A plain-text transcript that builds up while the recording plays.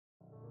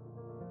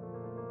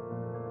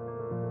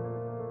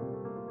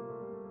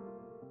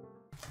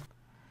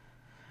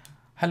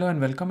Hello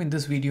and welcome. In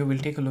this video, we'll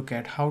take a look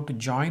at how to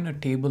join a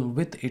table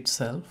with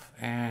itself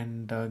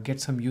and get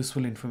some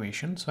useful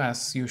information. So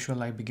as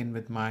usual, I begin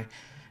with my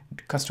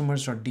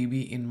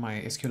customers.db in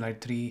my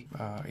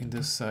SQLite3 in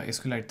this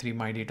SQLite3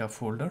 my data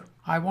folder.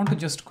 I want to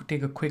just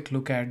take a quick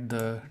look at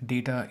the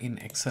data in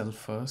Excel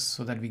first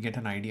so that we get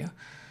an idea.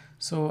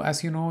 So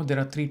as you know, there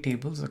are three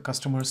tables: the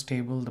customers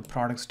table, the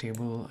products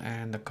table,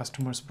 and the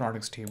customers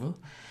products table.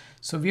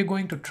 So we are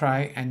going to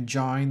try and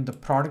join the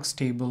products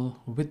table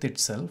with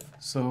itself.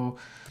 So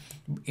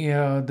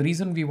the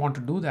reason we want to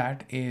do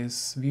that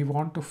is we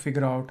want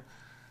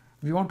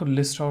to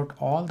list out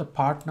all the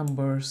part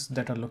numbers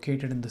that are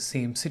located in the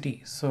same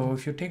city. So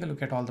if you take a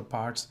look at all the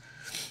parts,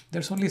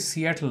 there's only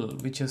Seattle,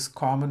 which is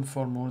common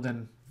for more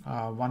than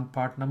one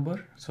part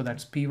number. So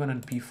that's P1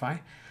 and P5.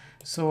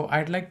 So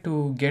I'd like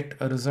to get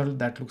a result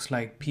that looks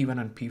like P1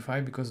 and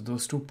P5 because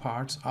those two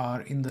parts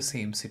are in the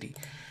same city.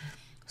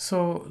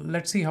 So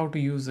let's see how to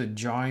use a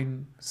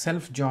join,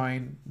 self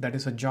join, that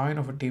is a join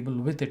of a table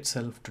with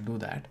itself to do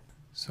that.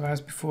 So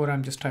as before,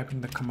 I'm just typing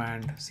the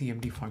command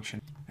cmd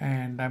function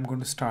and I'm going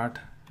to start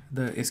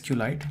the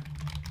SQLite.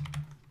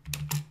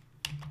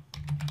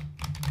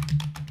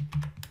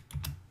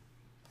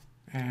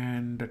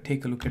 And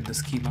take a look at the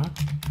schema.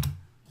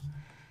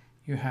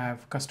 You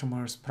have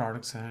customers,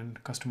 products,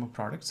 and customer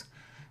products.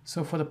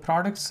 So for the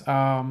products,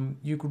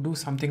 you could do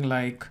something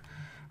like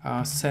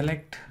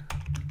select,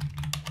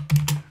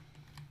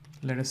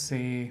 let us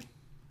say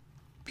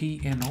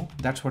PNO,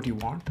 that's what you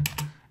want,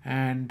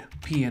 and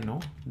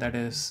PNO, that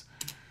is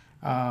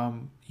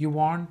you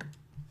want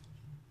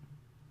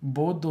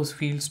both those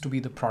fields to be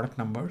the product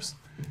numbers,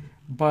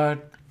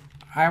 but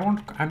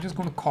I'm just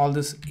going to call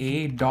this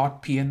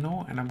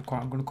a.pno and I'm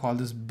going to call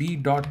this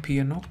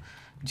b.pno.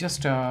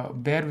 Just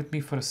bear with me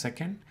for a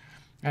second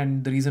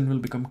and the reason will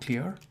become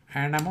clear.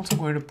 And I'm also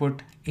going to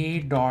put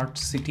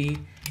a.city,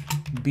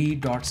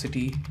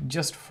 b.city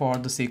just for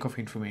the sake of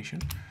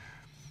information.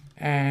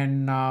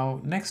 And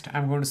now next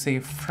I'm going to say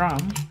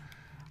from,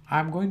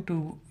 I'm going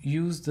to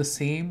use the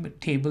same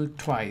table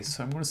twice.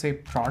 So I'm going to say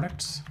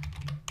products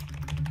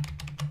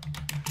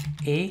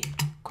A,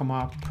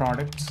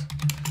 products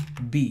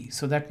B.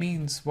 So that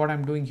means what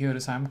I'm doing here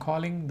is I'm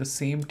calling the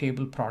same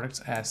table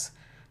products as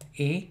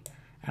A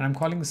and I'm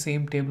calling the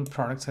same table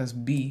products as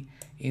B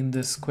in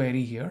this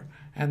query here.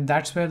 And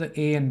that's where the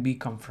A and B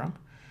come from.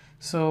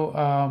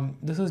 So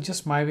this is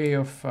just my way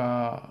of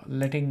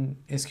letting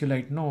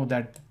SQLite know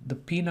that the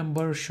P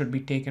number should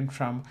be taken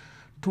from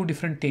two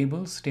different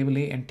tables, table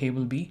A and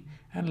table B.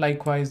 And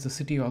likewise, the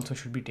city also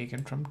should be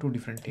taken from two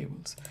different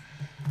tables.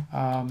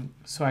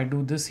 So I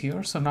do this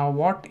here. So now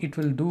what it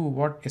will do,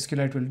 what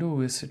SQLite will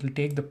do is it will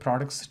take the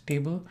products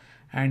table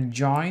and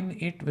join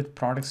it with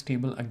products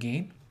table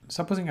again.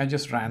 Supposing I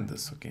just ran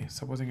this, okay?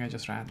 Supposing I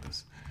just ran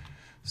this.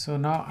 So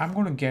now I'm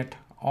going to get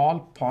all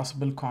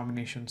possible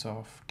combinations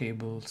of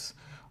tables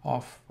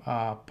of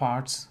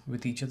parts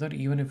with each other,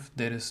 even if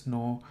there is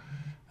no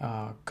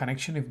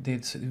connection, if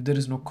there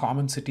is no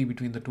common city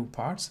between the two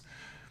parts.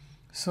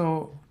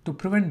 So to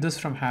prevent this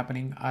from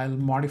happening, I'll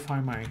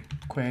modify my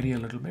query a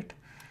little bit.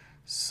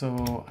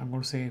 So I'm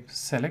going to say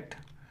select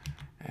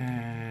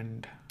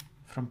and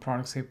from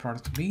products A,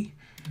 products B,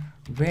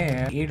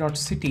 where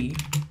A.city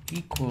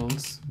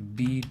equals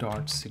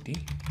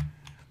B.city.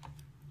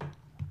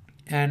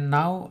 And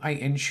now I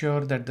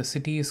ensure that the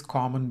city is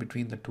common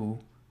between the two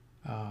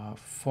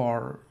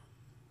for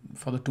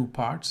the two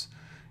parts.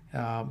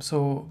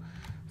 So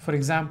for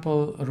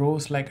example,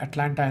 rows like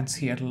Atlanta and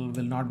Seattle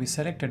will not be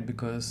selected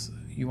because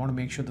you want to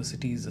make sure the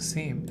city is the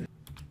same.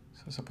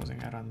 So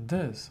supposing I run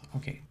this,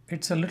 okay,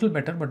 it's a little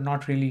better, but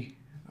not really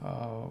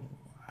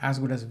as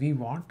good as we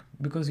want,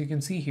 because you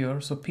can see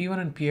here, so P1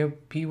 and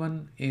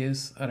P1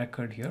 is a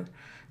record here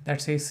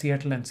that says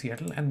Seattle and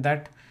Seattle, and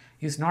that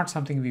is not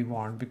something we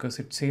want because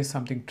it says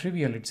something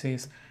trivial. It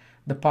says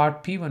the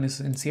part P1 is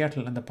in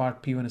Seattle and the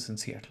part P1 is in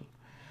Seattle.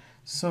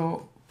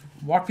 So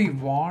what we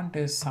want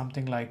is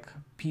something like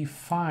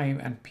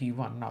P5 and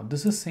P1. Now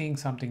this is saying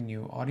something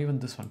new, or even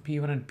this one,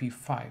 P1 and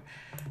P5.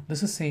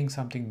 This is saying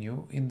something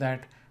new in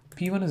that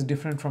P1 is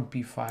different from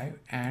P5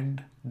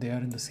 and they are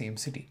in the same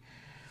city.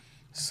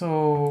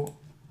 So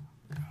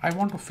I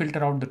want to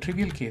filter out the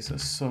trivial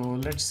cases. So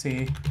let's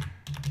say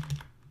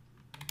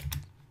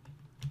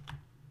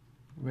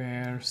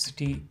where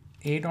city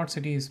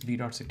A.city is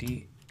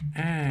B.city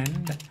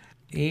and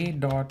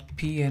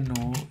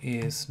A.pno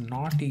is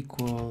not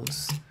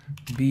equals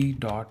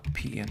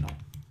B.pno.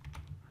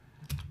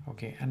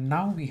 Okay, and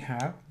now we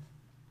have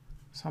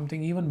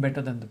something even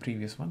better than the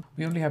previous one.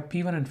 We only have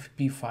P1 and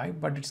P5,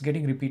 but it's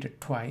getting repeated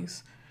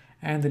twice.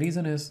 And the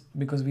reason is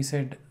because we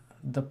said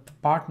the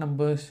part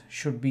numbers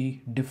should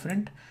be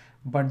different,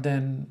 but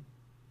then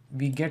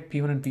we get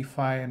P1 and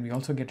P5 and we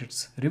also get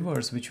its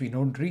reverse, which we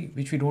don't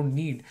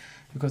need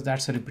because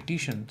that's a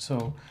repetition.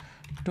 So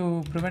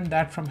to prevent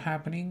that from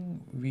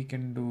happening, we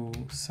can do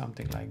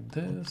something like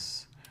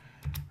this.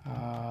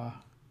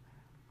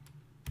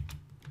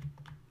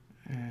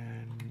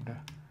 And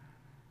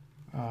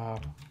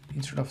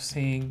instead of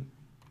saying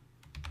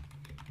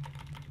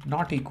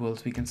not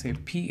equals, we can say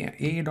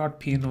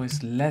a.pno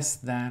is less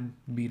than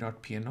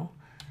b.pno,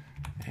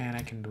 and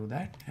I can do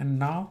that. And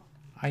now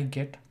I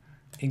get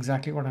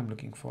exactly what I'm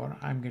looking for.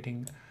 I'm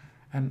getting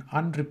an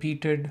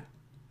unrepeated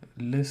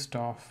list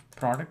of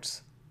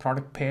product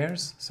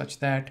pairs, such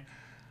that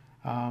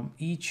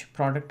each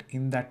product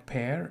in that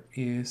pair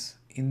is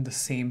in the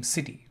same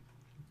city.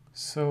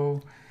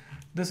 So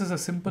this is a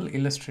simple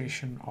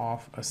illustration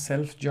of a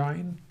self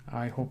join.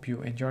 I hope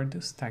you enjoyed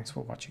this. Thanks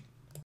for watching.